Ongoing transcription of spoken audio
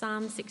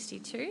Psalm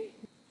 62.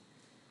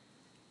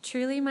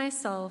 Truly my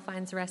soul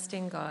finds rest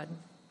in God.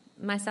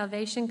 My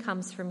salvation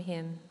comes from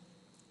him.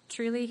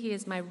 Truly he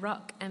is my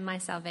rock and my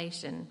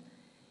salvation.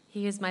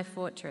 He is my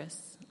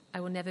fortress. I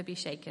will never be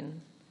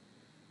shaken.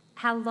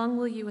 How long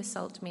will you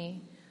assault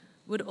me?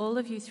 Would all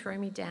of you throw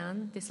me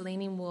down, this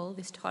leaning wall,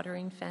 this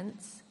tottering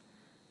fence?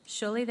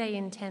 Surely they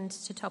intend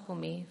to topple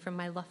me from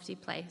my lofty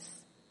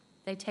place.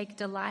 They take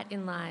delight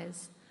in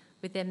lies.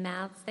 With their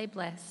mouths they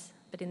bless,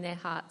 but in their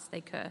hearts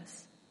they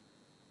curse.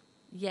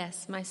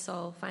 Yes, my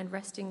soul, find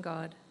rest in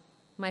God.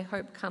 My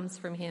hope comes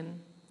from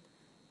him.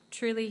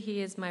 Truly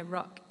he is my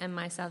rock and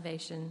my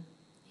salvation.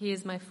 He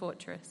is my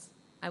fortress.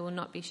 I will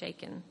not be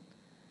shaken.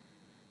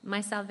 My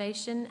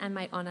salvation and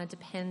my honour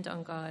depend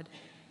on God.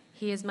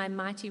 He is my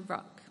mighty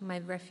rock, my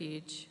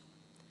refuge.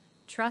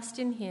 Trust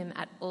in him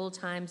at all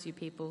times, you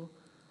people.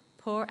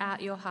 Pour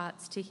out your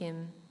hearts to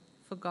him,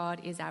 for God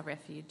is our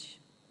refuge.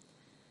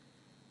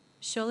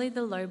 Surely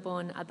the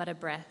lowborn are but a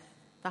breath,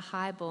 the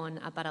highborn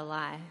are but a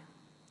lie.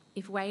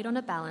 If weighed on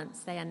a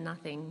balance, they are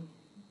nothing.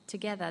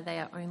 Together they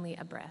are only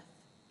a breath.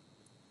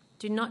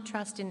 Do not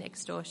trust in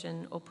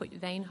extortion or put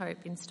vain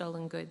hope in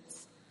stolen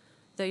goods.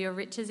 Though your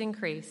riches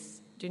increase,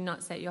 do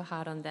not set your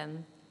heart on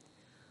them.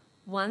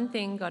 One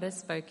thing God has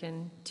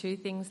spoken, two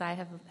things I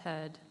have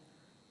heard.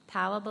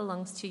 Power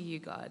belongs to you,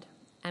 God,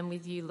 and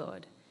with you,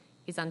 Lord,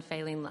 is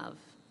unfailing love.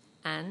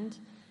 And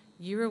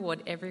you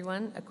reward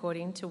everyone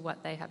according to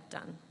what they have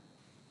done.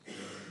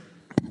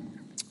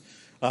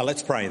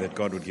 Let's pray that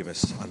God would give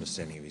us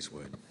understanding of his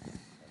word.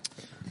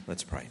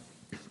 Let's pray.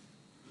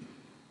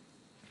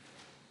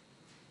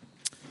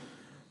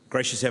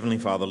 Gracious Heavenly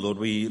Father, Lord,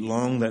 we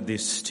long that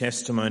this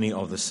testimony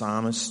of the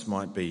psalmist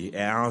might be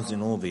ours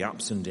in all the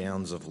ups and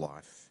downs of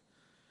life.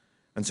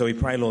 And so we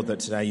pray, Lord, that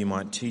today you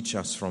might teach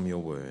us from your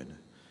word.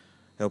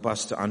 Help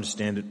us to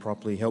understand it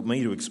properly. Help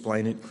me to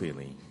explain it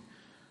clearly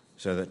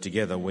so that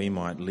together we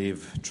might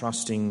live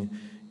trusting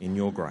in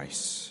your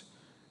grace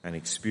and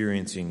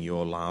experiencing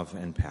your love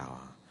and power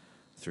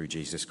through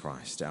Jesus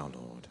Christ our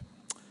Lord.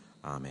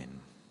 Amen.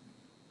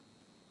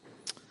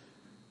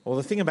 Well,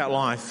 the thing about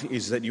life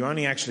is that you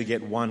only actually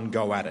get one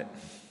go at it.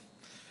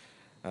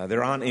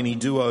 There aren't any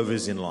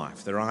do-overs in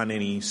life. There aren't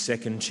any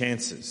second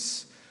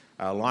chances.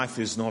 Life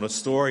is not a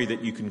story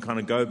that you can kind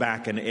of go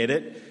back and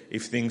edit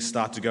if things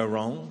start to go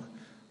wrong.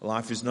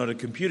 Life is not a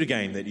computer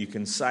game that you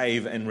can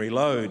save and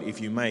reload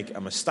if you make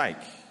a mistake.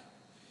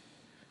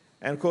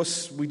 And of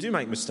course, we do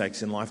make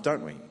mistakes in life,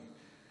 don't we?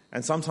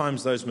 And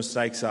sometimes those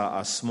mistakes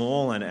are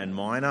small and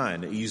minor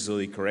and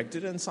easily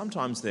corrected, and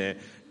sometimes they're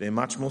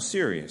much more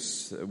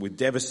serious with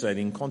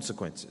devastating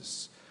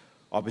consequences.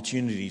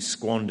 Opportunities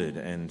squandered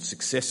and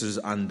successes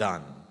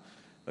undone.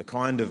 The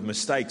kind of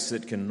mistakes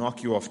that can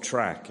knock you off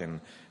track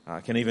and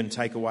can even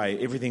take away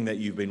everything that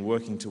you've been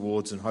working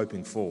towards and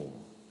hoping for.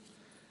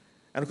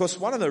 And of course,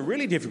 one of the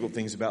really difficult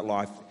things about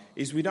life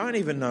is we don't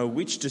even know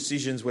which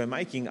decisions we're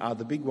making are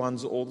the big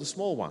ones or the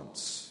small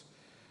ones.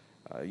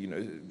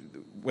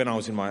 When I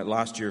was in my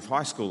last year of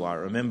high school, I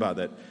remember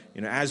that,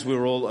 as we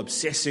were all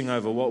obsessing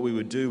over what we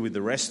would do with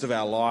the rest of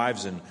our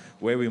lives and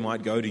where we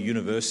might go to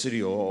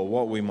university or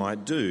what we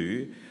might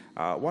do,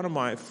 one of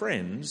my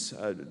friends,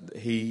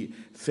 he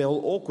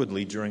fell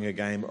awkwardly during a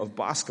game of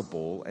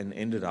basketball and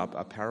ended up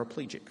a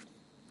paraplegic.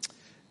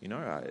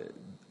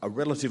 A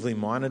relatively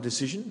minor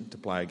decision to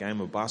play a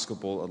game of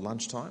basketball at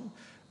lunchtime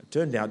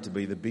turned out to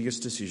be the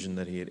biggest decision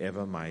that he had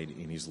ever made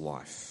in his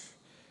life.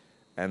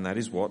 And that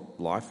is what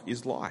life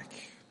is like.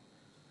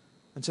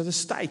 And so the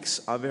stakes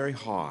are very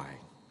high,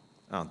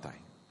 aren't they?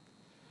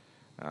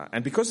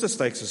 And because the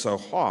stakes are so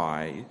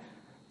high,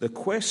 the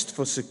quest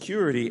for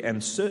security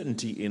and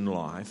certainty in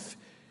life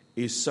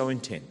is so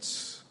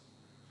intense.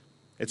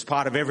 It's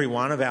part of every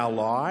one of our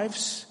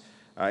lives.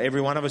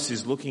 Every one of us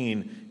is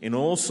looking in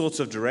all sorts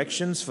of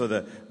directions for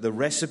the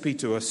recipe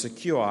to a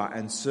secure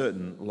and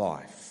certain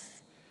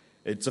life.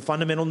 It's a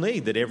fundamental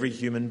need that every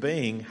human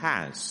being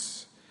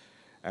has.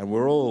 And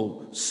we're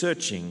all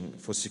searching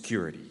for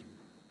security.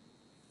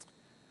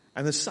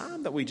 And the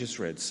psalm that we just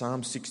read,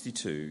 Psalm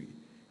 62,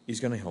 is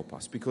going to help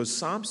us because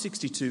Psalm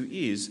 62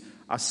 is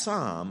a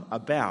psalm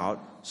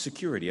about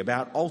security,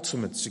 about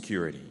ultimate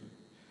security.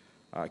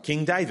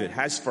 King David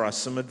has for us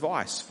some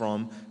advice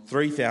from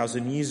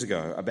 3,000 years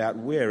ago about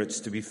where it's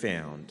to be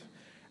found.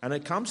 And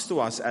it comes to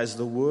us as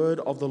the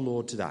word of the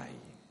Lord today.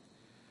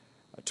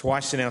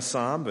 Twice in our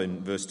psalm,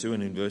 in verse 2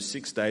 and in verse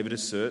 6, David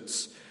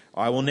asserts,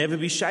 I will never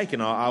be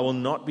shaken. I will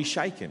not be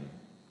shaken.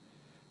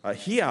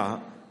 Here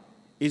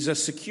is a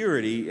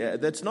security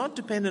that's not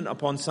dependent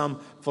upon some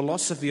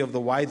philosophy of the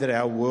way that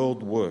our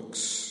world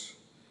works,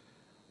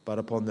 but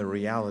upon the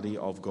reality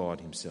of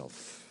God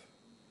himself.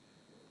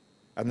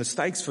 And the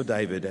stakes for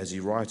David as he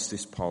writes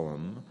this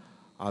poem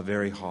are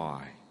very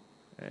high.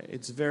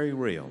 It's very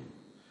real.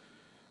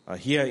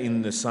 Here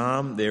in the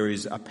psalm, there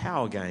is a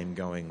power game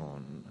going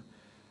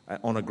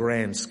on a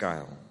grand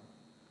scale.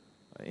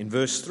 In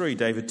verse 3,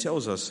 David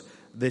tells us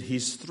that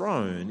his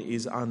throne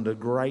is under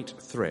great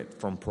threat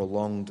from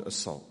prolonged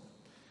assault.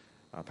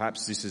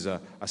 Perhaps this is a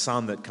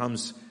psalm that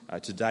comes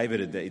to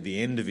David at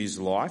the end of his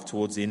life,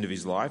 towards the end of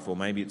his life, or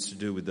maybe it's to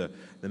do with the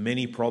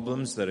many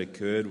problems that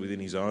occurred within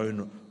his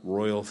own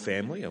royal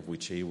family, of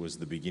which he was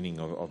the beginning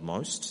of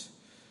most.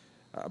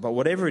 But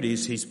whatever it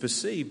is, he's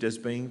perceived as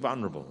being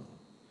vulnerable,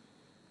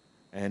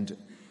 and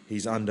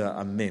he's under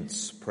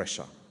immense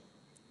pressure.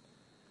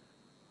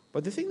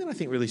 But the thing that I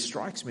think really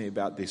strikes me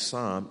about this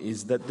psalm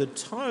is that the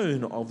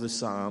tone of the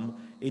psalm,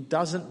 it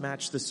doesn't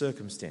match the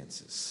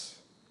circumstances.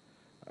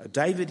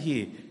 David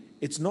here,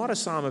 it's not a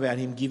psalm about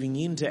him giving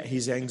in to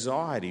his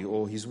anxiety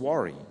or his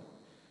worry.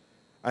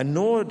 And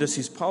nor does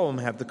his poem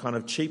have the kind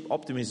of cheap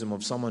optimism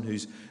of someone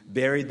who's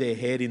buried their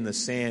head in the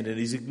sand and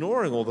is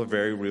ignoring all the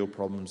very real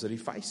problems that he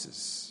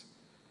faces.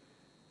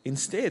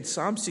 Instead,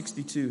 Psalm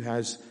 62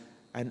 has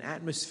an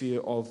atmosphere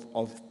of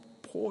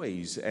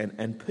poise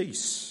and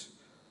peace,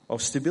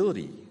 of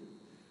stability,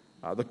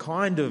 the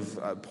kind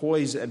of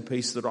poise and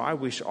peace that I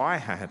wish I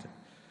had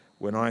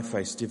when I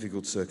face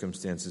difficult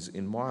circumstances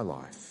in my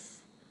life.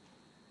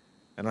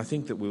 And I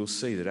think that we'll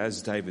see that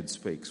as David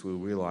speaks, we'll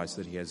realise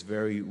that he has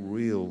very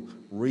real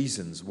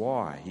reasons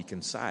why he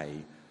can say,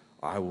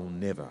 I will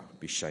never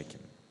be shaken.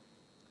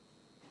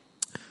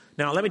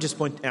 Now, let me just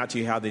point out to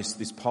you how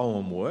this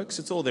poem works.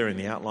 It's all there in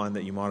the outline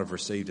that you might have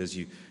received as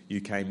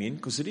you came in,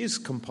 because it is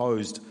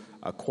composed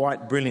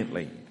quite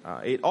brilliantly.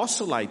 It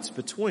oscillates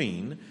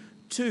between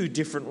two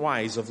different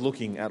ways of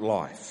looking at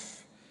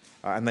life,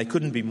 and they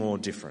couldn't be more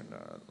different.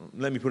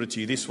 Let me put it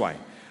to you this way.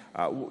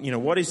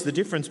 What is the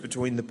difference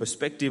between the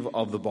perspective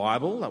of the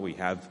Bible that we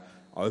have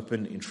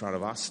open in front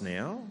of us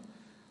now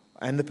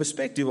and the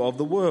perspective of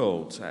the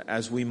world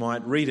as we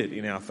might read it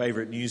in our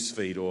favourite news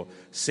feed or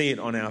see it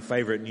on our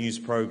favourite news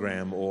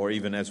program or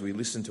even as we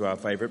listen to our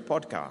favourite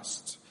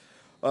podcasts?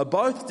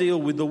 Both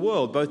deal with the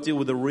world, both deal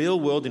with the real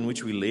world in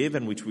which we live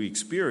and which we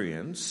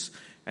experience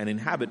and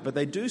inhabit, but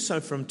they do so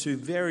from two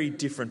very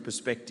different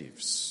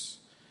perspectives.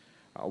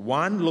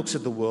 One looks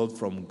at the world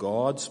from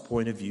God's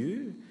point of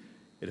view.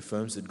 It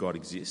affirms that God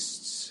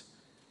exists,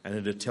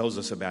 and it tells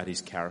us about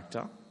his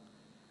character,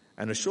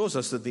 and assures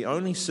us that the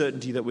only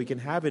certainty that we can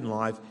have in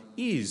life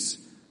is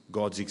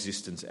God's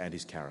existence and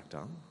his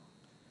character.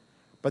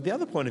 But the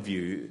other point of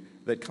view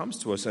that comes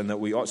to us and that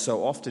we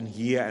so often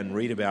hear and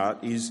read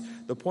about is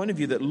the point of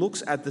view that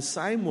looks at the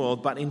same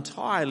world but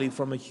entirely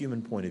from a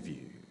human point of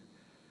view,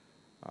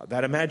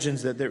 that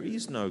imagines that there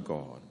is no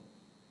God,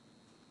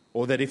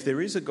 or that if there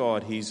is a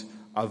God, he's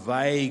a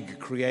vague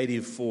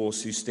creative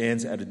force who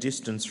stands at a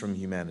distance from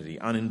humanity,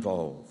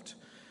 uninvolved,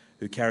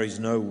 who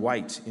carries no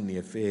weight in the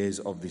affairs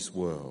of this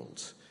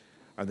world,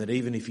 and that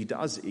even if he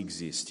does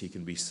exist, he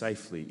can be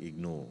safely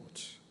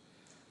ignored.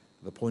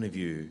 The point of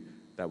view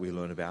that we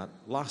learned about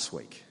last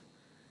week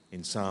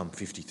in Psalm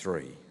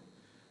 53,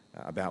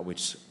 about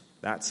which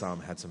that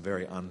psalm had some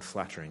very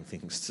unflattering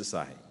things to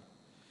say.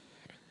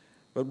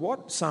 But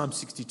what Psalm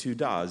 62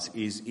 does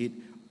is it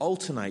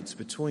alternates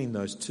between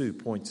those 2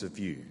 points of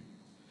view.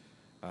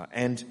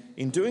 And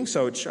in doing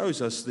so, it shows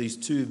us these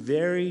two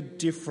very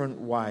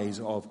different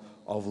ways of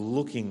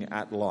looking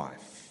at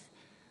life,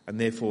 and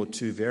therefore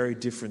two very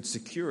different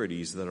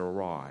securities that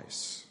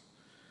arise.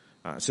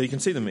 So you can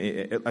see them,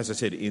 as I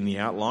said, in the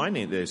outline.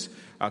 There's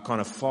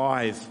kind of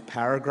 5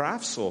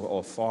 paragraphs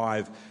or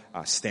 5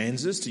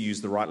 stanzas, to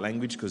use the right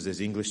language, because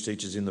there's English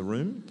teachers in the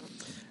room.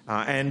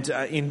 And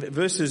in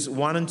verses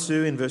 1 and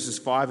 2, in verses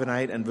 5 and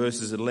 8, and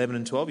verses 11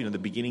 and 12, the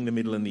beginning, the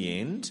middle and the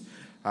end,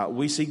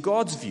 we see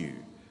God's view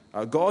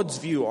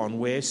on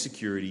where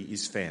security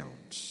is found.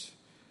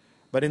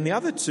 But in the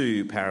other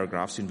 2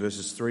 paragraphs, in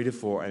verses 3 to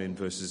 4 and in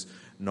verses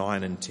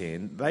 9 and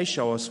 10, they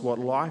show us what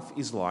life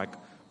is like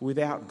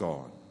without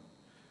God,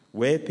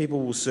 where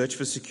people will search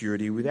for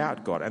security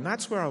without God. And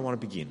that's where I want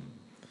to begin.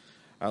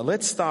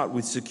 Let's start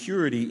with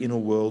security in a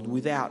world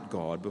without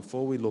God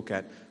before we look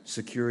at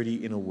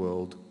security in a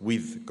world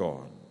with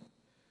God.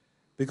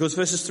 Because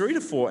verses 3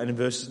 to 4 and in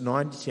verses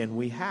 9 to 10,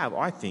 we have,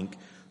 I think,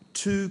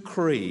 2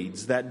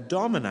 creeds that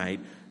dominate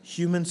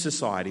human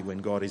society when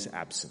God is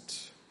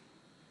absent.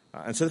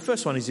 And so the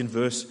first one is in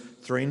verse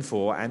 3 and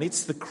 4, and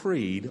it's the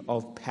creed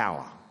of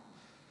power,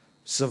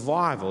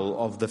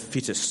 survival of the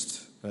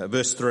fittest.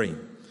 Verse 3,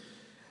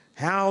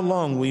 how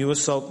long will you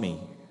assault me?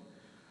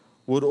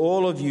 Would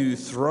all of you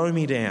throw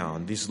me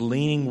down, this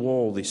leaning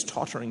wall, this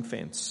tottering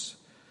fence?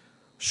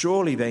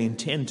 Surely they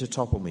intend to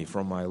topple me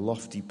from my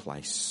lofty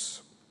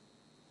place.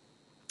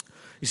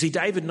 You see,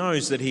 David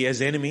knows that he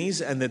has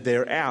enemies and that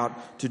they're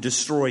out to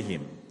destroy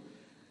him,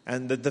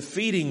 and that the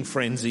feeding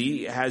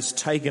frenzy has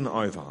taken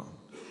over.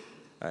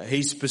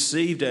 He's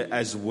perceived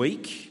as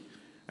weak,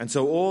 and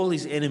so all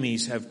his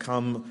enemies have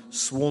come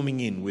swarming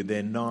in with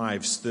their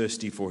knives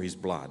thirsty for his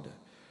blood.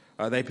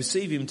 They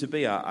perceive him to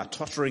be a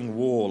tottering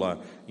wall,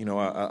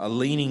 a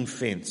leaning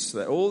fence.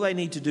 That all they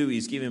need to do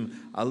is give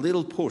him a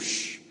little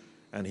push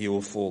and he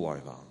will fall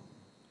over.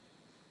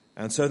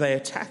 And so they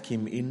attack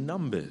him in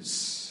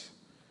numbers.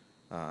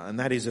 And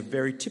that is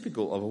very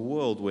typical of a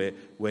world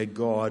where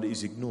God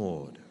is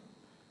ignored.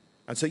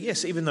 And so,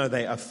 yes, even though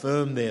they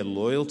affirm their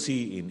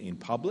loyalty in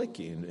public,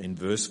 in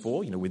verse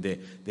 4,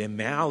 with their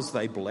mouths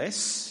they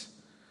bless,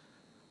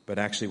 But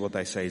actually what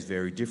they say is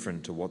very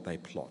different to what they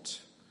plot.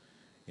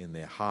 In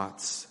their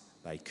hearts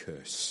they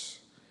curse,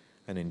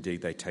 and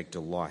indeed they take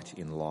delight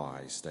in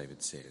lies,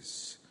 David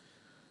says.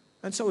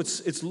 And so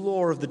it's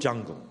law of the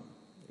jungle.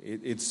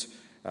 It's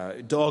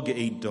dog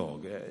eat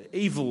dog.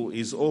 Evil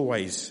is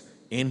always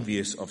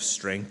envious of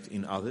strength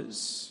in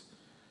others,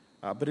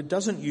 but it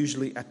doesn't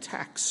usually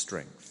attack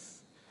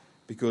strength,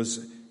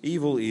 because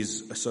evil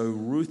is so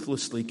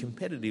ruthlessly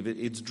competitive.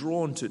 It's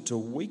drawn to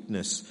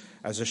weakness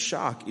as a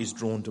shark is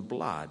drawn to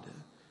blood.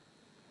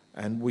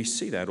 And we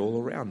see that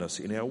all around us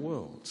in our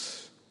world.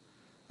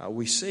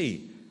 We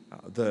see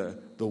the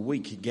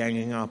weak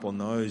ganging up on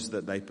those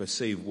that they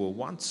perceive were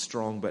once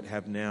strong but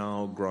have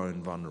now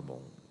grown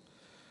vulnerable.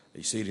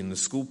 You see it in the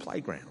school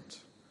playground.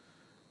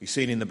 You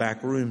see it in the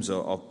back rooms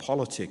of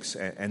politics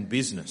and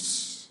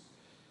business.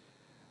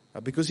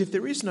 Because if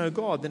there is no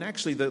God, then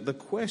actually the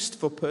quest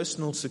for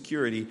personal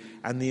security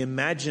and the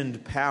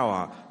imagined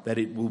power that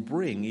it will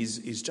bring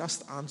is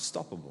just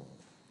unstoppable.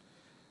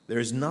 There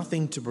is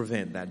nothing to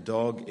prevent that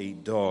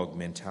dog-eat-dog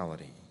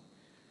mentality.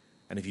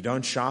 And if you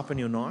don't sharpen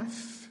your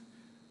knife,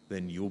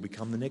 then you'll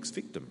become the next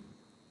victim.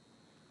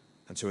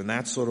 And so in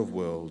that sort of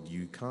world,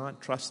 you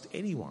can't trust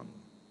anyone,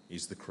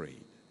 is the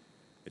creed.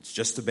 It's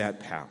just about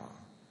power.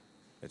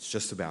 It's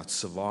just about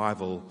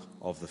survival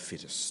of the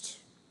fittest.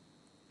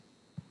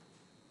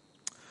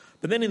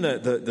 But then in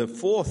the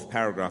fourth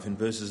paragraph, in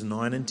verses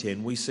 9 and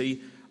 10, we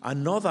see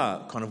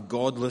another kind of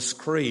godless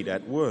creed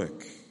at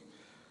work.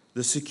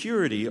 The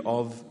security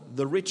of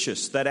the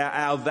richest, that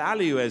our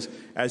value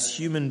as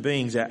human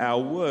beings, our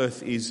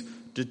worth is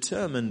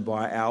determined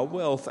by our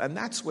wealth, and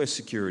that's where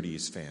security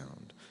is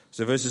found.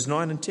 So verses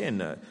 9 and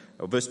 10,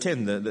 verse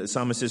 10, the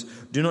psalmist says,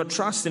 "Do not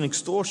trust in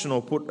extortion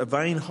or put a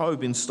vain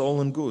hope in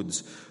stolen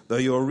goods. Though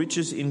your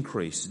riches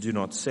increase, do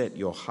not set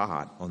your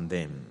heart on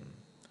them."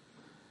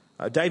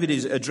 David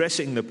is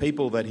addressing the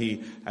people that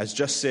he has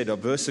just said a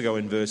verse ago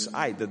in verse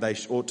 8 that they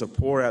ought to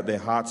pour out their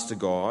hearts to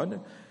God.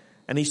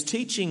 And he's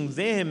teaching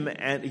them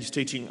and he's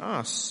teaching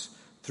us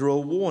through a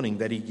warning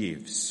that he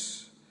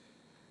gives.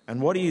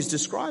 And what he is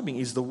describing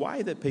is the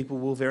way that people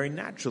will very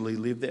naturally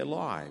live their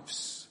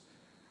lives.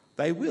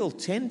 They will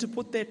tend to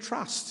put their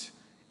trust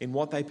in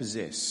what they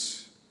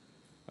possess,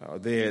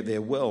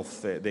 their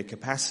wealth, their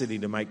capacity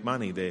to make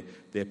money,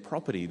 their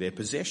property, their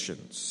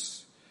possessions.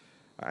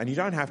 And you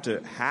don't have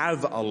to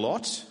have a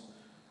lot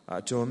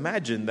to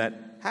imagine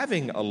that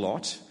having a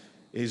lot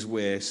is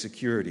where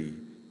security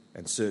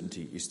and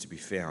certainty is to be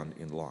found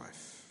in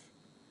life.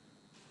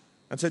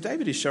 And so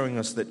David is showing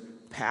us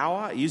that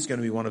power is going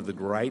to be one of the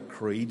great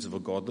creeds of a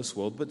godless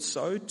world, but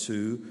so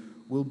too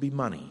will be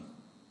money.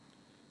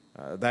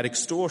 That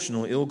extortion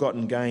or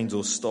ill-gotten gains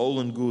or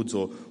stolen goods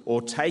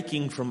or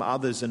taking from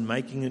others and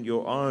making it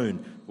your own,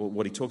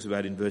 what he talks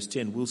about in verse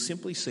 10, will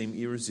simply seem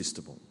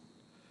irresistible.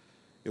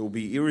 It will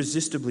be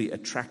irresistibly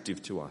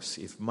attractive to us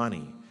if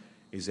money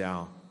is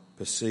our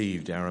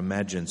perceived, our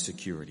imagined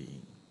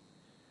security.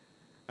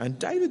 And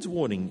David's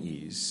warning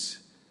is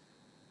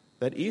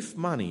that if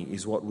money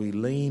is what we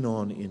lean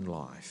on in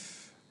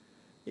life,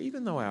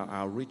 even though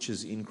our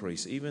riches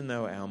increase, even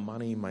though our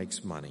money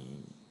makes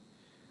money,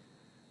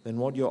 then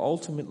what you're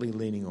ultimately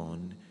leaning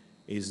on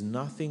is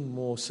nothing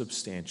more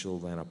substantial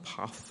than a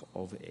puff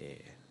of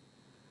air.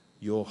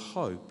 Your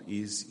hope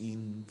is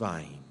in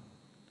vain.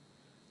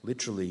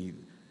 Literally,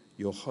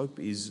 your hope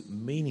is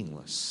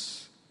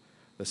meaningless.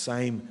 The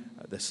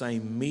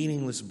same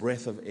meaningless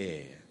breath of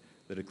air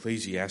that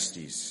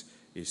Ecclesiastes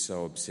is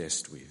so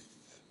obsessed with.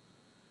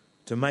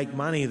 To make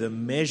money the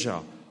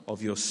measure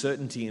of your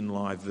certainty in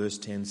life, verse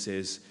 10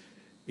 says,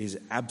 is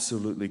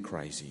absolutely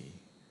crazy.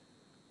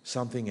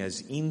 Something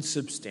as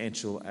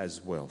insubstantial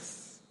as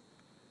wealth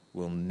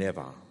will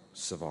never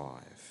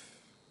survive.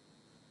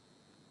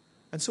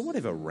 And so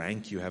whatever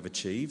rank you have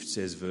achieved,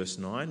 says verse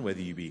 9,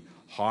 whether you be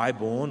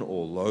high-born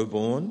or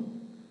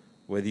low-born,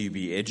 whether you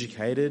be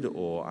educated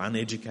or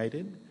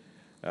uneducated,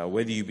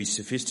 whether you be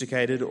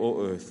sophisticated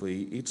or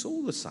earthly, it's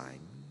all the same.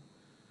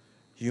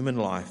 Human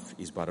life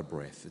is but a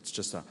breath. It's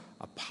just a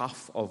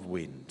puff of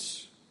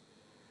wind.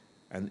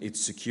 And its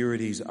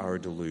securities are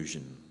a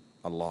delusion,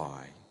 a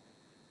lie.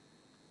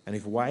 And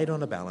if weighed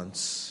on a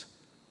balance,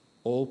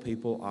 all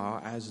people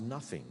are as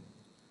nothing.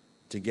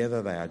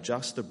 Together they are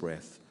just a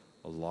breath,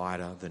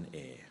 lighter than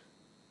air.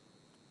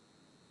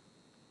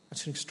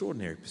 That's an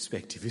extraordinary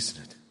perspective,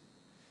 isn't it?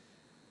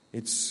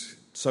 It's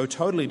so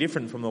totally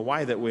different from the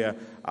way that we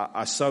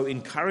are so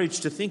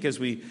encouraged to think as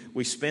we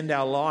spend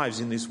our lives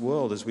in this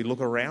world, as we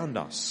look around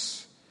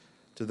us,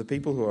 to the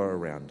people who are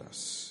around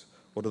us,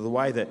 or to the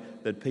way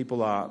that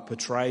people are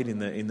portrayed in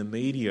the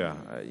media,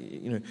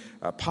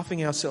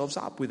 puffing ourselves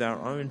up with our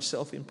own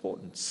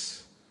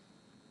self-importance,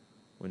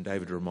 when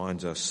David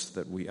reminds us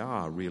that we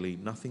are really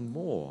nothing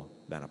more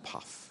than a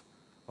puff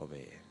of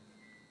air.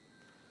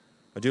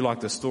 I do like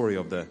the story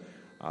of the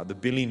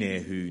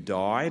billionaire who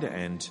died,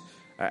 and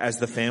as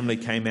the family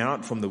came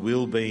out from the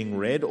will being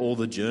read, all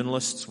the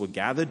journalists were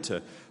gathered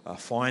to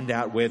find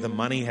out where the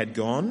money had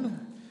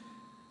gone.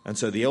 And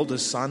so the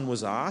eldest son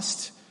was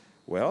asked,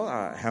 well,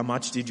 how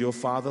much did your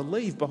father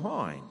leave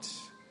behind?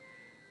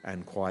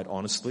 And quite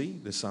honestly,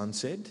 the son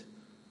said,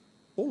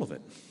 all of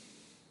it.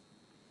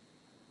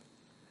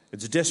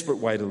 It's a desperate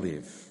way to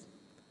live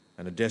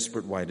and a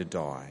desperate way to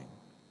die,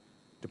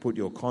 to put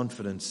your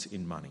confidence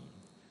in money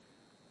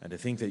and to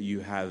think that you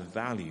have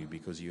value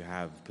because you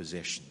have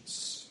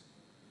possessions.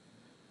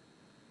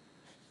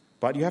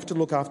 But you have to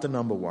look after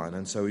number one,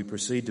 and so we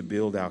proceed to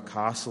build our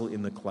castle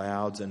in the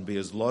clouds and be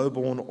as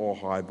lowborn or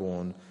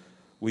highborn.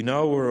 We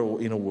know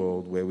we're in a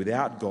world where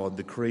without God,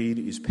 the creed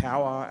is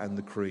power and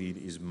the creed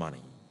is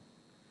money.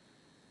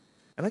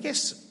 And I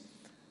guess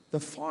the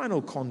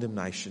final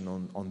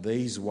condemnation on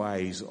these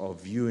ways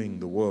of viewing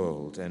the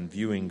world and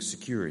viewing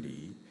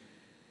security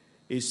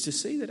is to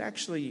see that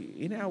actually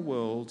in our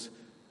world,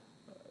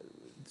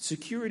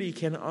 security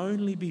can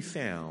only be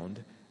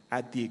found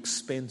at the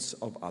expense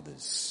of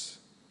others.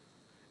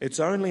 It's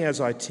only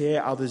as I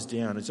tear others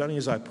down, it's only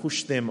as I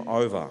push them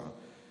over,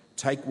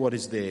 take what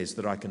is theirs,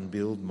 that I can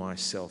build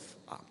myself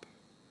up.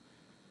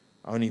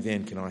 Only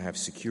then can I have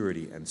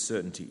security and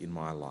certainty in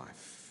my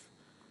life.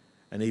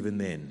 And even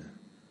then,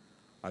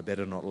 I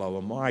better not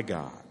lower my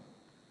guard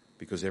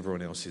because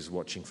everyone else is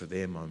watching for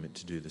their moment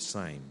to do the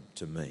same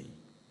to me.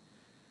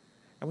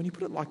 And when you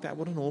put it like that,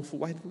 what an awful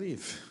way to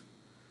live.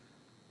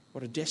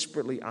 What a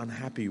desperately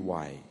unhappy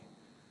way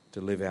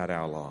to live out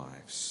our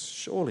lives.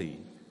 Surely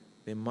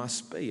there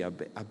must be a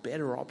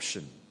better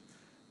option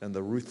than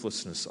the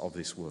ruthlessness of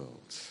this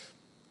world.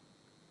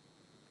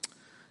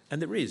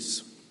 And there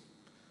is,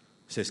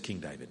 says King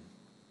David.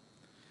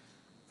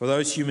 For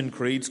those human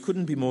creeds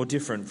couldn't be more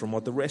different from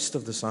what the rest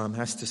of the psalm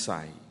has to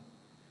say.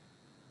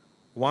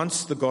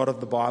 Once the God of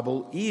the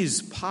Bible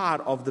is part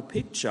of the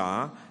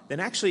picture, then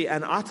actually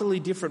an utterly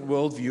different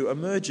worldview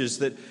emerges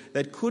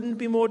that couldn't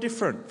be more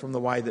different from the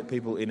way that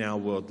people in our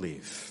world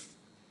live.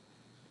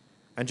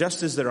 And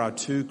just as there are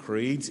two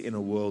creeds in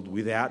a world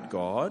without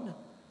God,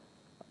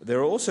 there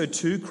are also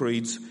two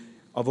creeds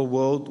of a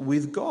world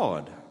with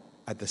God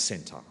at the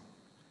centre.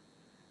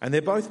 And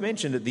they're both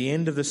mentioned at the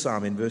end of the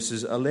psalm in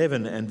verses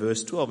 11 and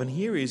verse 12. And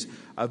here is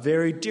a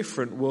very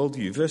different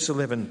worldview. Verse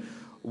 11,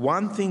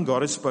 one thing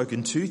God has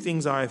spoken, two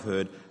things I have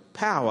heard.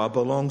 Power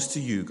belongs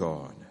to you,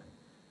 God.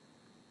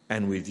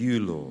 And with you,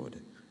 Lord,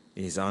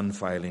 is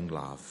unfailing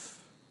love.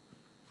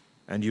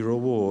 And you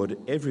reward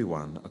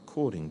everyone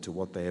according to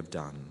what they have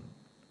done.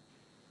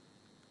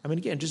 I mean,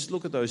 again, just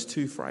look at those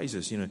two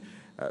phrases.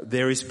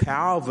 There is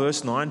power,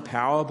 verse 9,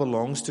 power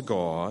belongs to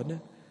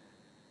God.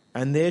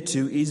 And there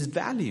too is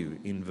value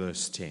in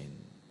verse 10.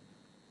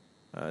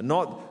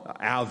 Not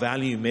our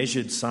value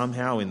measured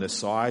somehow in the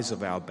size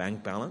of our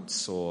bank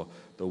balance or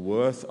the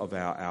worth of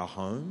our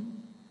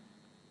home,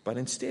 but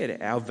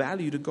instead our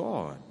value to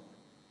God,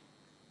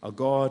 a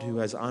God who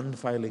has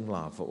unfailing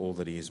love for all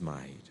that he has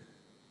made.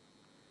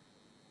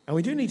 And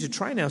we do need to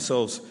train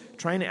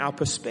our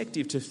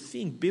perspective to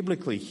think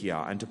biblically here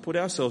and to put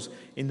ourselves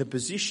in the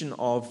position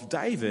of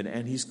David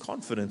and his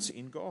confidence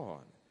in God.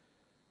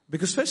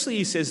 Because firstly,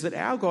 he says that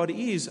our God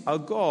is a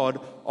God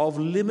of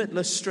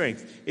limitless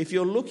strength. If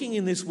you're looking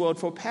in this world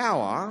for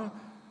power,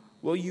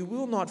 well, you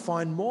will not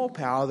find more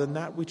power than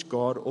that which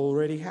God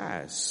already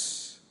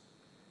has.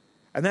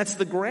 And that's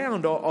the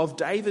ground of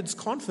David's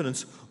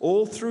confidence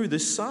all through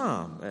this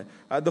psalm.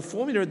 The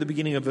formula at the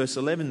beginning of verse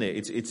 11 there,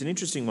 it's an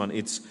interesting one.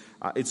 It's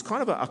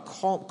kind of a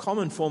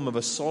common form of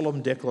a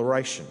solemn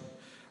declaration.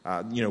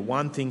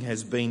 One thing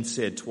has been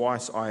said,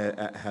 twice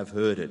I have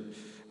heard it.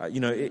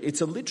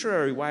 It's a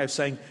literary way of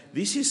saying,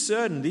 this is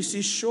certain, this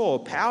is sure,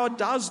 power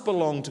does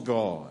belong to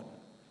God.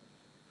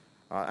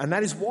 And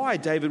that is why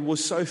David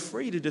was so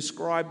free to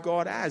describe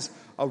God as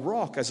a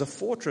rock, as a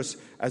fortress,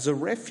 as a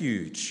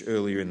refuge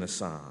earlier in the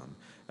psalm,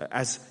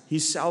 as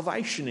his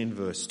salvation in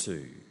verse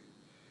 2.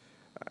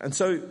 And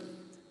so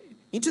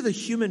into the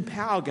human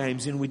power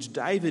games in which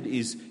David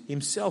is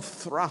himself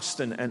thrust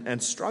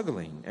and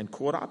struggling and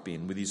caught up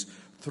in with his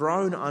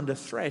throne under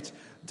threat,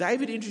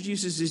 David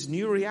introduces this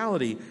new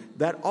reality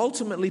that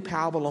ultimately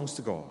power belongs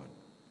to God.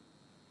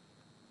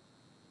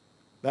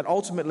 That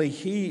ultimately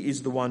he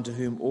is the one to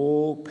whom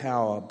all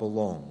power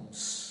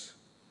belongs.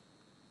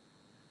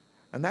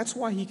 And that's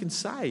why he can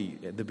say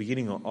at the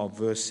beginning of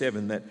verse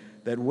 7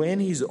 that when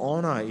his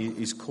honour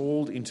is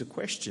called into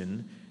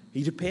question,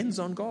 he depends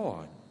on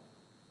God.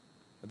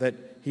 That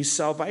his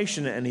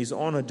salvation and his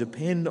honour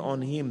depend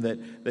on him,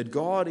 that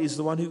God is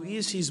the one who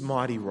is his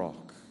mighty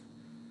rock.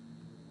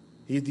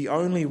 He is the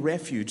only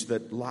refuge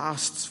that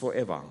lasts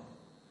forever.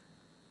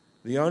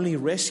 The only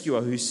rescuer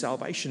whose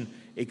salvation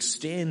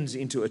extends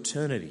into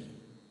eternity.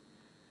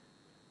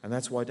 And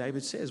that's why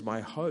David says,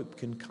 my hope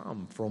can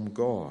come from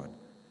God.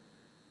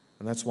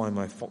 And that's why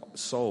my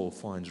soul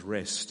finds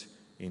rest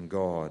in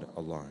God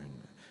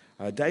alone.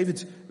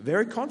 David's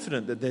very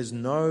confident that there's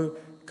no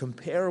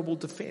comparable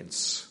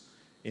defence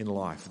in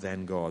life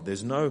than God.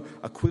 There's no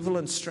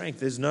equivalent strength.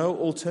 There's no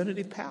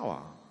alternative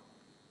power.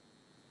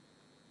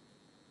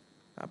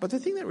 But the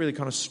thing that really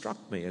kind of struck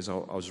me as I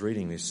was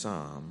reading this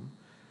psalm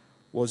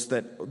was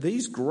that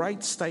these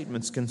great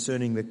statements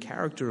concerning the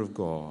character of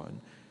God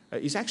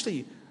is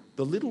actually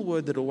the little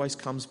word that always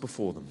comes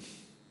before them.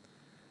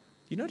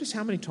 you notice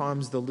how many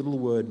times the little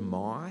word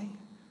my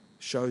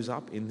shows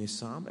up in this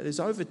psalm? There's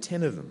over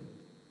 10 of them.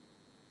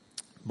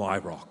 My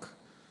rock,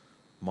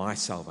 my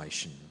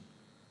salvation,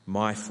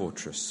 my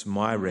fortress,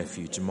 my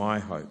refuge, my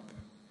hope.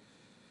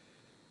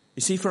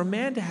 You see, for a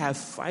man to have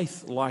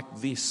faith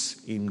like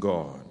this in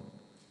God,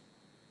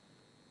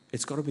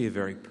 it's got to be a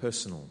very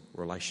personal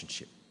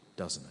relationship,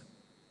 doesn't it?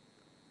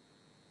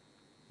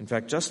 In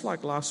fact, just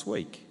like last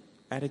week,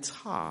 at its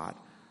heart,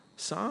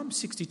 Psalm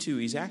 62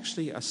 is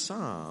actually a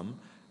psalm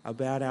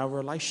about our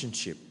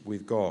relationship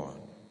with God.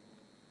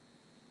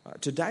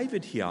 To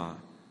David here,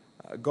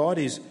 God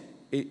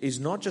is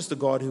not just a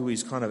God who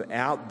is kind of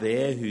out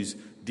there, who's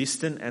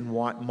distant and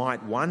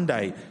might one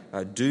day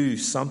do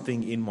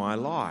something in my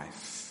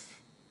life.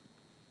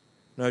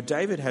 No,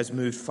 David has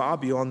moved far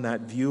beyond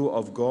that view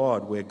of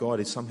God where God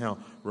is somehow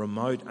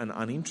remote and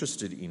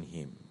uninterested in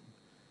him.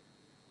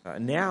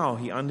 Now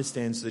he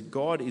understands that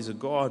God is a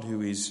God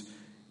who is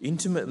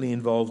intimately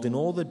involved in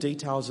all the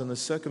details and the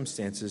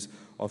circumstances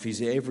of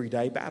his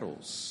everyday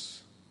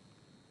battles.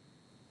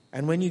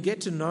 And when you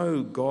get to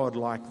know God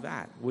like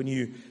that,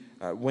 when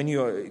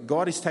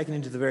God is taken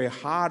into the very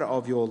heart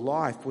of your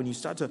life, when you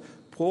start to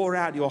pour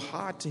out your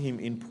heart to him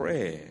in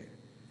prayer,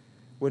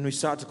 when we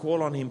start to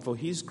call on him for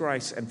his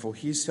grace and for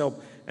his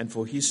help and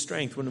for his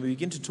strength, when we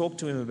begin to talk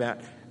to him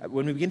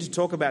when we begin to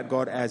talk about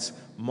God as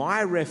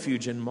my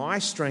refuge and my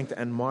strength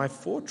and my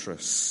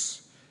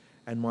fortress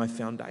and my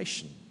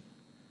foundation,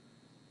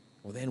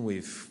 well, then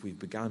we've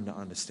begun to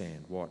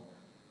understand what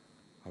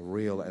a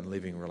real and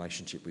living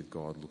relationship with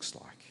God looks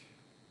like.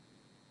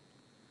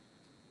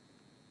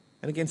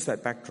 And against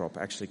that backdrop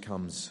actually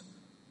comes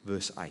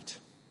verse 8.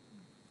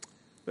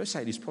 Verse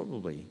 8 is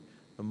probably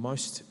the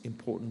most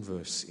important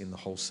verse in the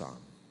whole psalm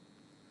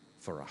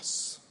for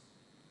us.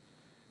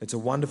 It's a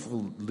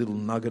wonderful little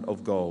nugget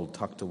of gold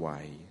tucked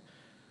away.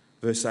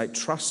 Verse 8,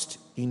 trust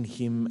in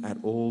him at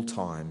all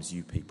times,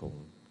 you people.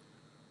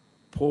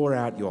 Pour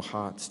out your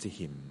hearts to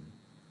him,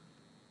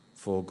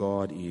 for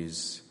God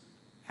is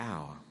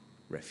our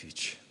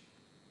refuge.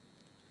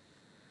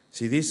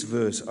 See, this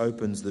verse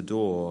opens the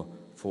door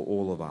for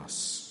all of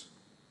us.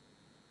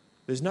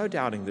 There's no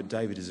doubting that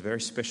David is a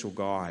very special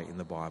guy in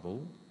the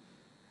Bible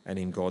and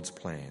in God's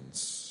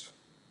plans.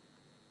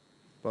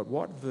 But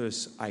what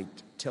verse 8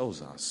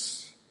 tells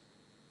us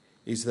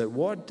is that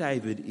what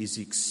David is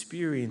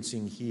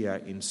experiencing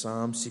here in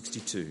Psalm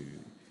 62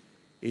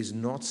 is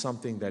not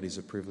something that is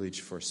a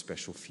privilege for a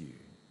special few.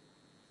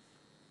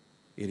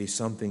 It is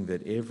something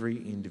that every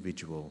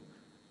individual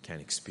can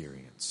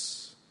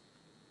experience.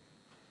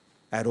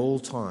 At all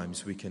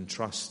times we can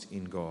trust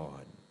in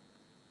God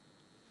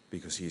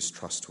because he is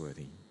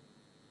trustworthy.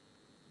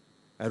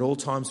 At all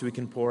times we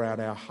can pour out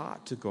our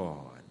heart to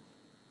God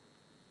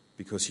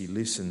because he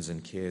listens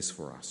and cares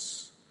for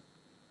us.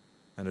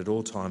 And at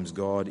all times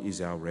God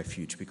is our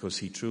refuge because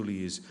he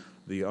truly is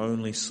the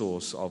only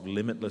source of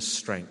limitless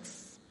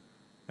strength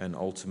and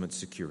ultimate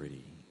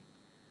security.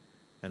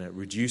 And it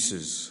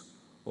reduces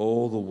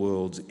all the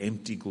world's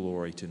empty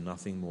glory to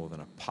nothing more than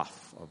a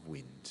puff of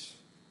wind.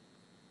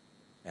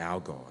 Our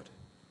God,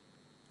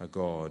 a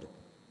God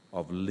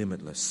of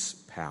limitless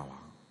power.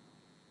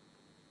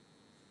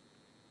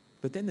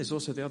 But then there's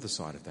also the other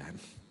side of that.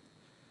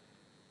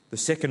 The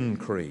second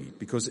creed,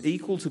 because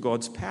equal to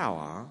God's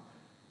power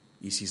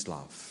is his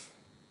love.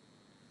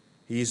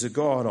 He is a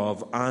God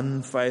of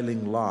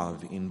unfailing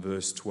love in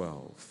verse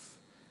 12.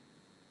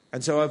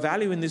 And so our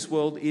value in this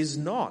world is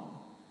not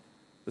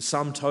the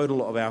sum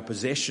total of our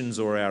possessions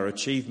or our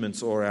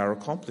achievements or our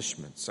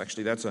accomplishments.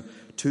 Actually, that's a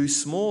too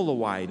small a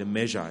way to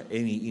measure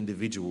any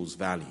individual's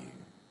value.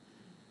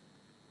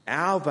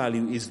 Our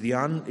value is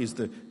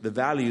the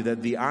value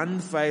that the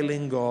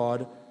unfailing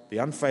God, the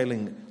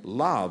unfailing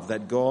love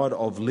that God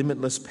of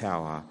limitless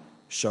power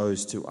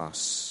shows to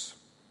us.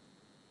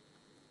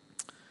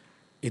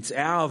 It's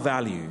our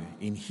value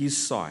in his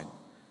sight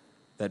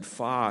that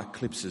far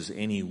eclipses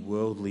any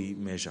worldly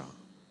measure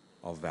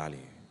of value.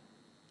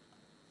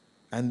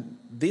 And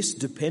this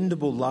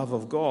dependable love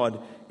of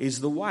God is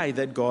the way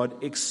that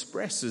God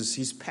expresses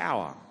his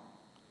power.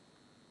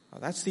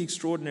 That's the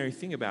extraordinary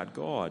thing about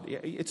God.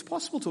 It's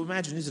possible to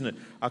imagine, isn't it,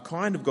 a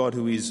kind of God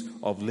who is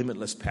of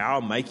limitless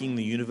power, making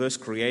the universe,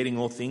 creating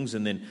all things,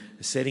 and then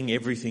setting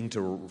everything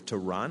to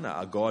run,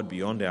 a God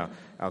beyond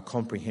our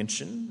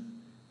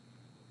comprehension.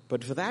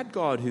 But for that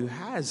God who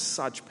has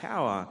such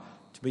power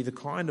to be the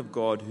kind of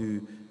God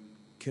who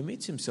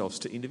commits himself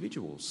to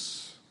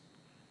individuals,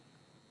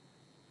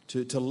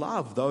 to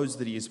love those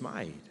that he has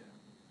made,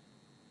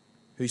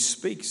 who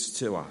speaks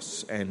to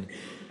us and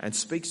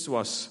speaks to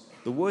us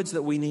the words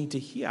that we need to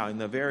hear in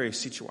the various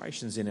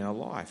situations in our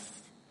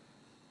life.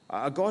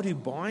 A God who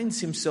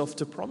binds himself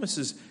to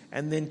promises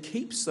and then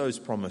keeps those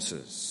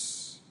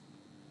promises.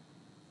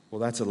 Well,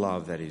 that's a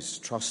love that is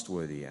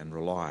trustworthy and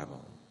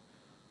reliable,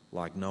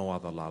 like no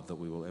other love that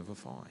we will ever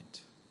find.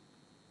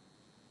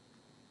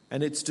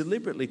 And it's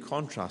deliberately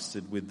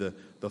contrasted with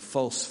the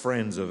false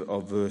friends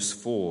of verse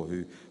 4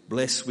 who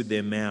bless with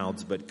their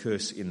mouths but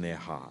curse in their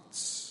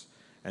hearts,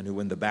 and who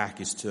when the back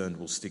is turned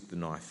will stick the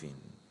knife in.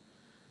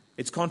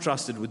 It's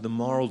contrasted with the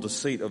moral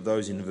deceit of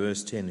those in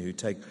verse 10 who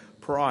take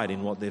pride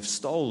in what they've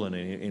stolen,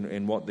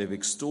 in what they've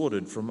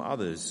extorted from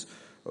others,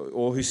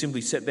 or who simply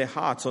set their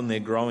hearts on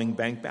their growing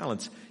bank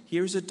balance.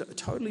 Here is a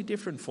totally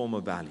different form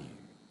of value.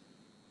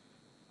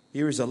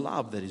 Here is a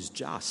love that is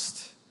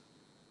just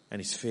and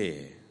is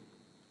fair,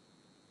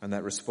 and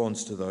that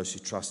responds to those who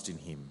trust in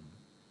him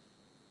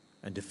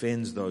and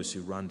defends those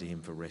who run to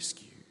him for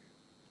rescue.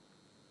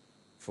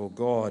 For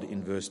God,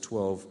 in verse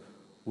 12,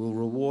 will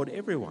reward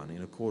everyone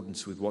in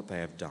accordance with what they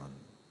have done.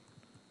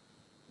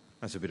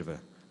 That's a bit of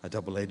a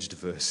double-edged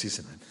verse,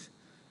 isn't it?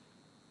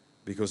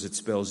 Because it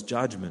spells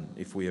judgment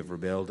if we have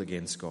rebelled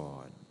against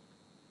God.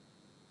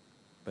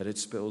 But it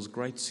spells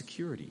great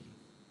security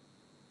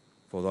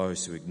for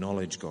those who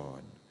acknowledge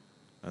God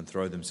and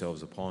throw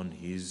themselves upon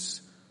his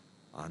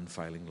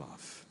unfailing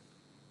love.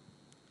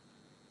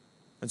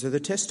 And so the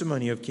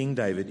testimony of King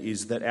David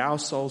is that our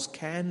souls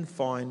can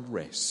find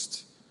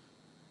rest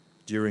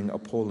during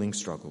appalling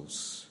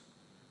struggles.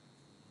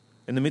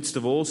 In the midst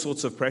of all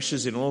sorts of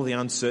pressures, in all the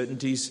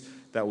uncertainties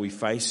that we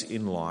face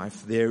in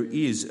life, there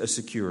is a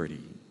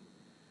security.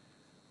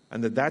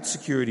 And that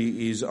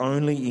security is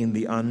only in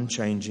the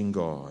unchanging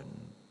God.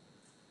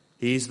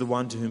 He is the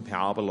one to whom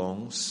power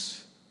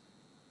belongs,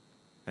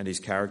 and his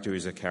character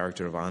is a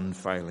character of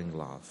unfailing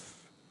love.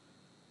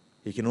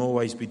 He can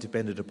always be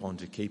depended upon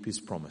to keep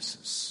his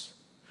promises,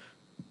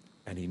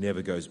 and he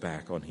never goes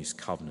back on his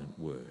covenant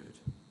word.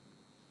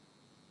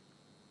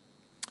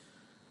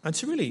 And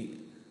so really,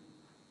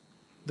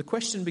 the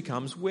question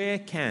becomes, where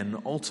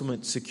can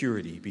ultimate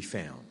security be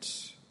found?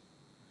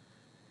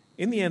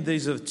 In the end,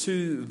 these are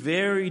two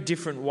very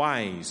different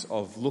ways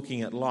of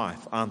looking at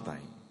life, aren't they?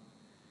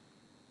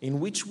 In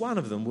which one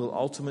of them will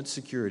ultimate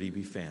security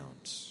be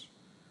found?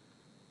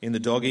 In the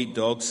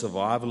dog-eat-dog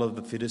survival of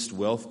the fittest,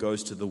 wealth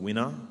goes to the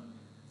winner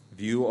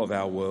view of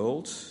our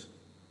world,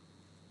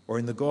 or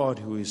in the God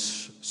who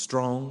is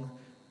strong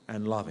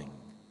and loving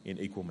in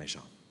equal measure?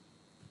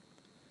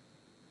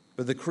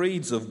 But the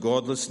creeds of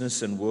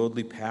godlessness and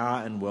worldly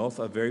power and wealth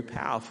are very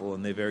powerful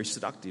and they're very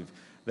seductive.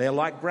 They're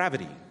like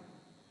gravity.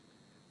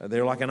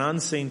 They're like an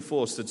unseen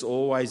force that's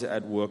always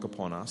at work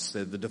upon us.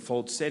 They're the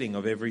default setting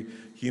of every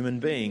human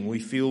being. We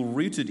feel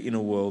rooted in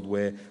a world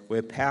where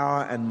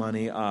power and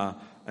money are,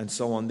 and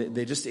so on,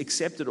 they're just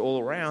accepted all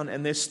around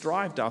and they're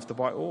strived after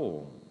by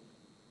all.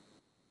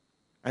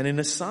 And in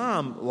a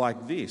psalm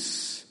like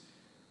this,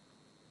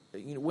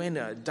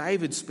 when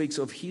David speaks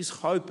of his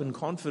hope and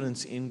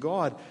confidence in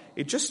God,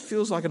 it just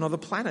feels like another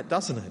planet,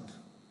 doesn't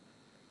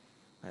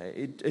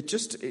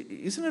it?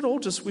 Isn't it all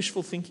just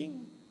wishful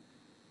thinking?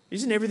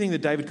 Isn't everything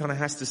that David kind of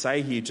has to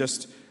say here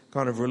just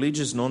kind of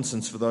religious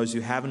nonsense for those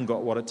who haven't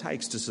got what it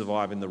takes to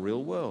survive in the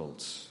real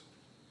world?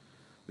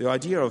 The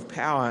idea of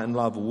power and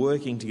love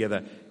working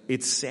together,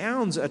 it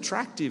sounds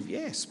attractive,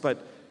 yes,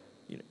 but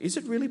is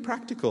it really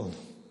practical?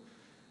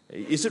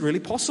 Is it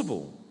really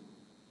possible?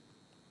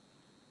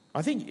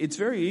 I think it's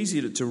very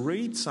easy to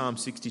read Psalm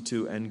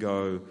 62 and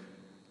go,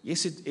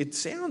 yes, it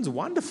sounds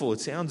wonderful, it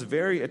sounds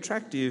very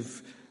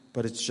attractive,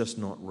 but it's just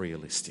not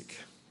realistic.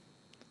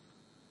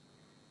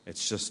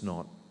 It's just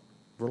not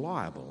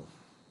reliable.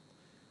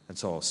 And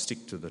so I'll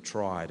stick to the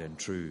tried and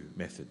true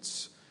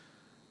methods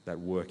that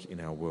work in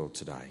our world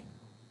today.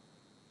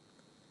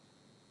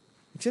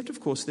 Except, of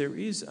course, there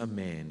is a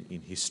man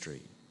in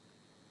history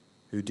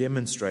who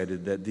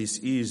demonstrated that this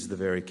is the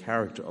very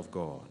character of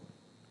God.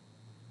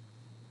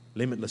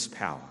 Limitless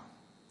power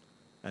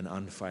and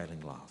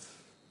unfailing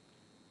love.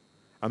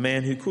 A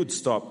man who could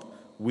stop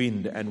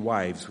wind and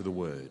waves with a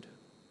word.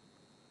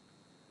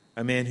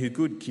 A man who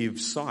could give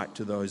sight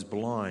to those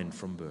blind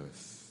from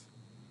birth.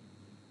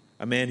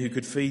 A man who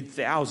could feed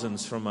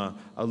thousands from a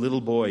little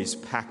boy's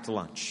packed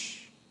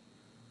lunch.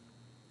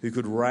 Who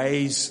could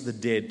raise the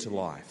dead to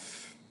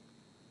life.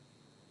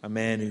 A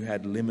man who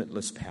had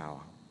limitless power.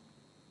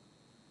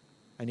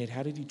 And yet,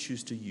 how did he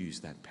choose to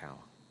use that power?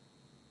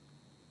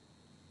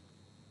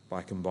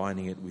 By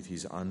combining it with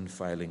his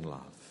unfailing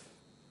love.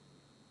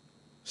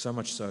 So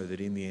much so that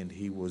in the end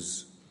he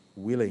was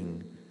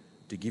willing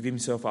to give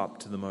himself up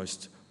to the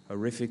most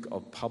horrific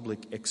of public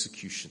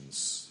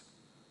executions,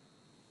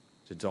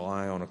 to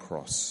die on a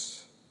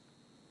cross,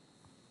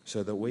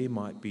 so that we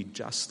might be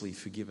justly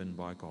forgiven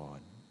by God,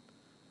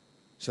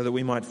 so that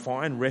we might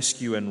find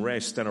rescue and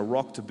rest and a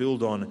rock to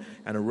build on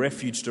and a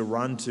refuge to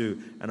run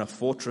to and a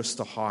fortress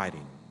to hide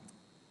in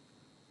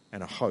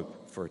and a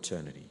hope for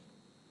eternity.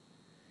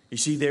 You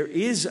see, there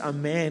is a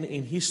man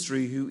in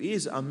history who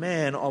is a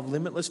man of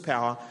limitless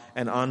power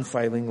and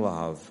unfailing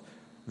love,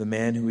 the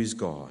man who is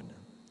God,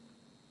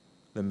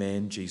 the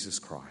man Jesus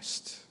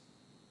Christ.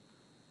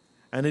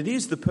 And it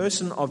is the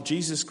person of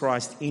Jesus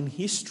Christ in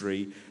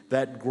history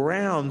that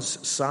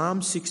grounds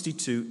Psalm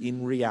 62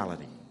 in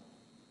reality,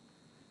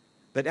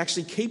 that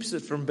actually keeps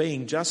it from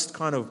being just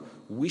kind of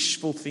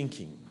wishful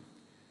thinking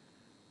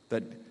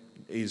that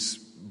is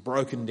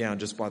broken down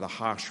just by the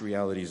harsh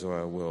realities of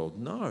our world.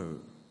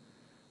 No.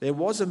 There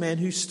was a man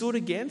who stood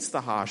against the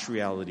harsh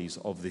realities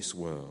of this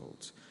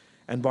world.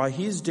 And by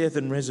his death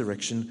and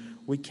resurrection,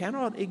 we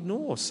cannot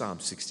ignore Psalm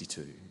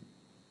 62.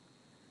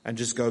 and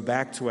just go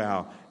back to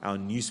our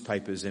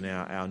newspapers and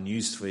our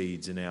news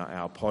feeds and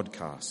our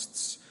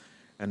podcasts,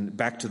 and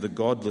back to the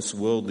godless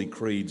worldly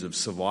creeds of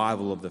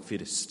survival of the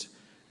fittest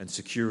and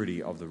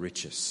security of the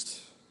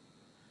richest,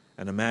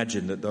 and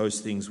imagine that those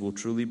things will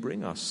truly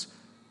bring us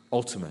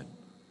ultimate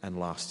and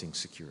lasting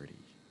security.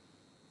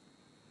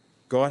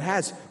 God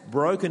has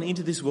broken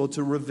into this world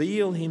to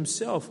reveal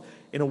himself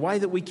in a way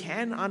that we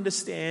can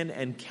understand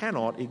and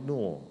cannot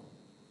ignore.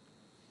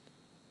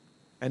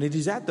 And it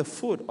is at the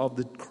foot of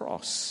the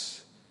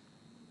cross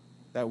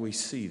that we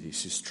see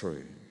this is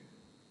true.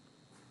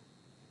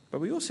 But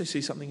we also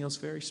see something else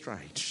very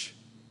strange.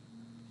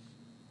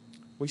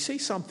 We see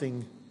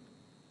something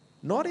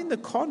not in the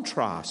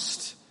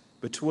contrast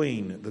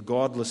between the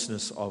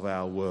godlessness of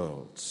our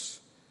worlds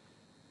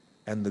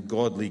and the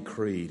godly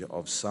creed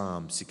of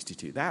Psalm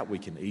 62. That we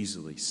can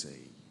easily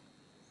see.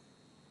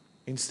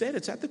 Instead,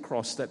 it's at the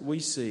cross that we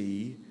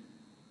see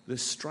the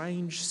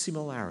strange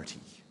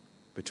similarity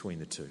between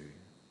the two.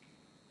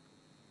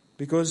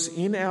 Because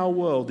in our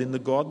world, in the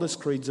godless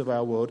creeds of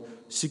our world,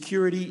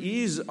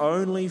 security is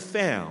only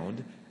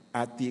found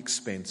at the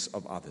expense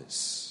of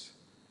others.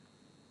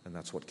 And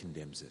that's what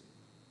condemns it.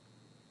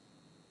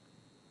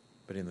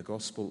 But in the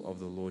gospel of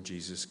the Lord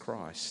Jesus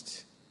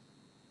Christ,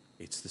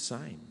 it's the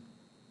same.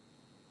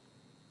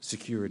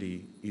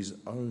 Security is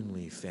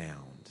only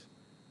found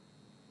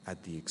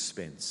at the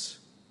expense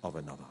of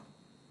another.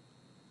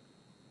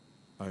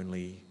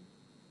 Only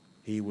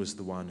he was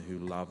the one who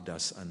loved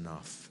us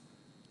enough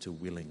to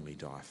willingly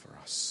die for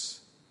us.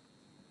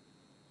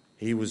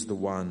 He was the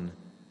one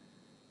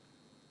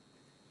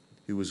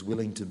who was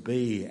willing to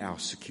be our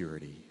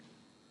security,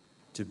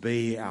 to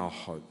be our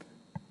hope,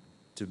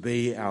 to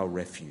be our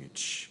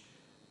refuge,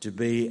 to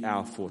be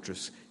our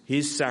fortress.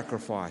 His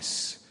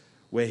sacrifice,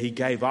 where he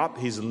gave up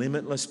his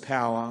limitless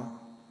power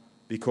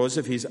because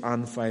of his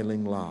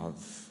unfailing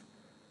love,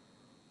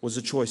 was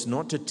a choice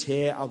not to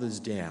tear others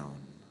down,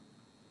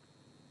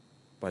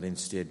 but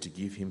instead to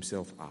give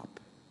himself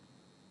up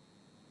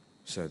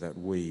so that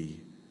we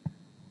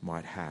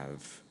might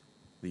have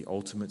the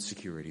ultimate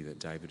security that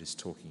David is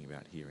talking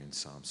about here in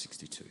Psalm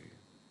 62.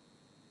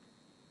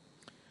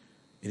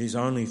 It is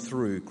only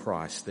through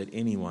Christ that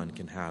anyone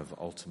can have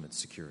ultimate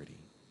security.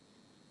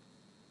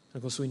 And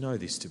of course, we know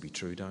this to be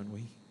true, don't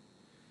we?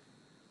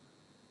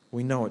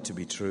 We know it to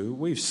be true.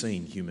 We've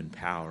seen human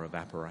power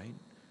evaporate.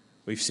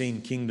 We've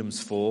seen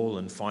kingdoms fall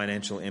and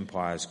financial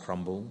empires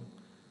crumble.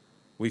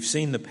 We've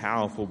seen the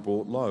powerful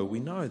brought low. We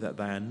know that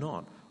they are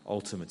not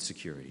ultimate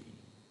security.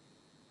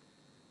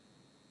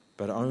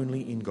 But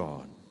only in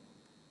God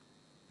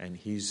and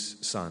his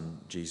Son,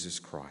 Jesus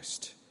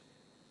Christ,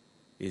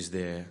 is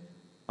there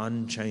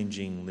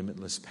unchanging,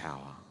 limitless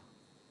power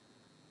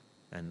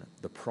and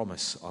the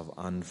promise of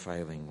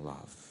unfailing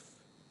love.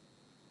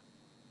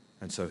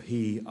 And so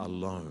he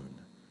alone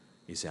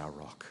is our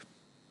rock.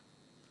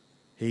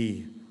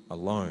 He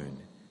alone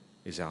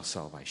is our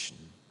salvation.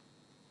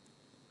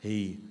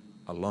 He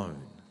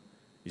alone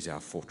is our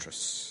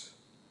fortress.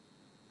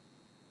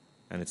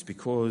 And it's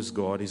because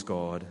God is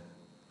God,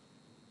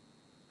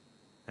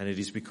 and it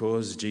is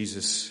because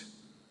Jesus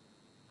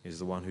is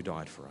the one who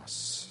died for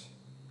us,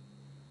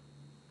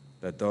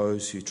 that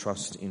those who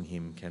trust in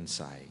him can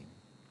say,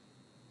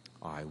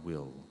 I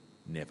will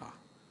never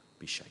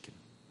be shaken.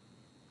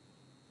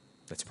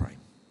 Let's pray.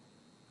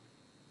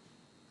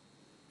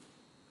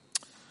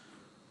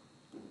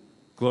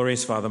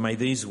 Glorious Father, may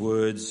these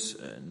words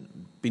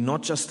be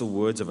not just the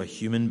words of a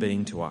human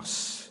being to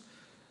us,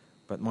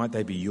 but might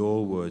they be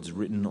your words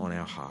written on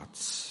our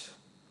hearts.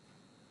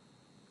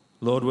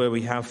 Lord, where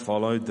we have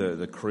followed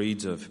the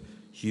creeds of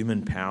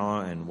human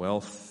power and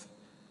wealth,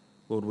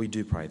 Lord, we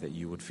do pray that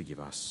you would forgive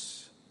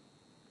us.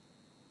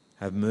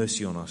 Have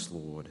mercy on us,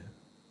 Lord.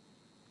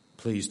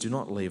 Please do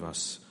not leave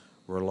us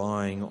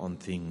relying on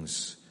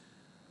things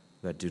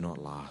that do not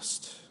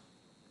last.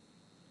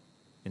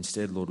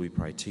 Instead, Lord, we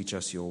pray, teach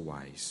us your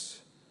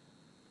ways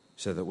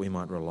so that we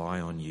might rely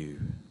on you,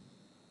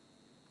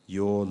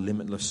 your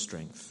limitless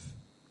strength,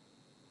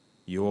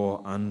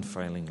 your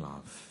unfailing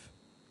love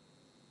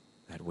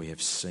that we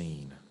have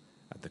seen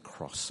at the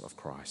cross of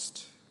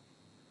Christ.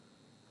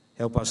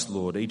 Help us,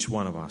 Lord, each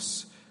one of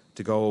us,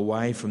 to go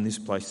away from this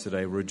place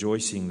today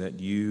rejoicing that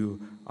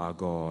you are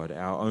God,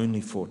 our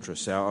only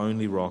fortress, our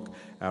only rock,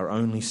 our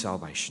only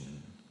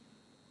salvation.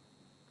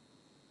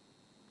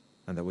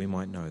 And that we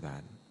might know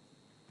that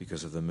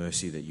because of the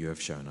mercy that you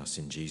have shown us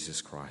in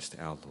Jesus Christ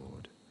our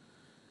Lord,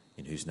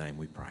 in whose name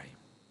we pray.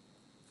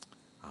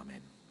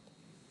 Amen.